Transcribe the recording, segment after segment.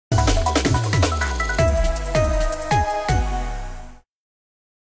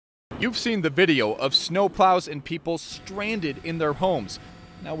You've seen the video of snowplows and people stranded in their homes.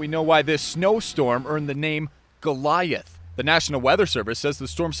 Now we know why this snowstorm earned the name Goliath. The National Weather Service says the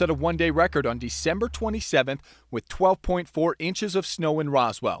storm set a one-day record on December 27th with 12.4 inches of snow in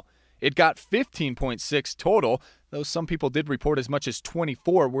Roswell. It got 15.6 total, though some people did report as much as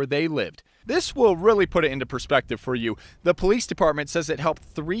 24 where they lived. This will really put it into perspective for you. The police department says it helped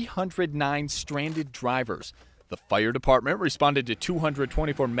 309 stranded drivers. The fire department responded to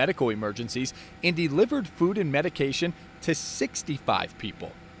 224 medical emergencies and delivered food and medication to 65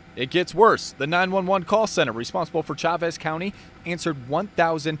 people. It gets worse. The 911 call center responsible for Chavez County answered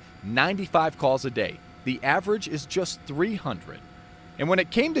 1,095 calls a day. The average is just 300. And when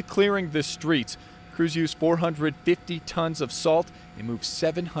it came to clearing the streets, crews used 450 tons of salt and moved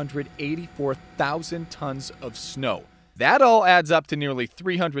 784,000 tons of snow. That all adds up to nearly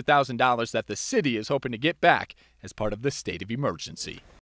 $300,000 that the city is hoping to get back as part of the state of emergency.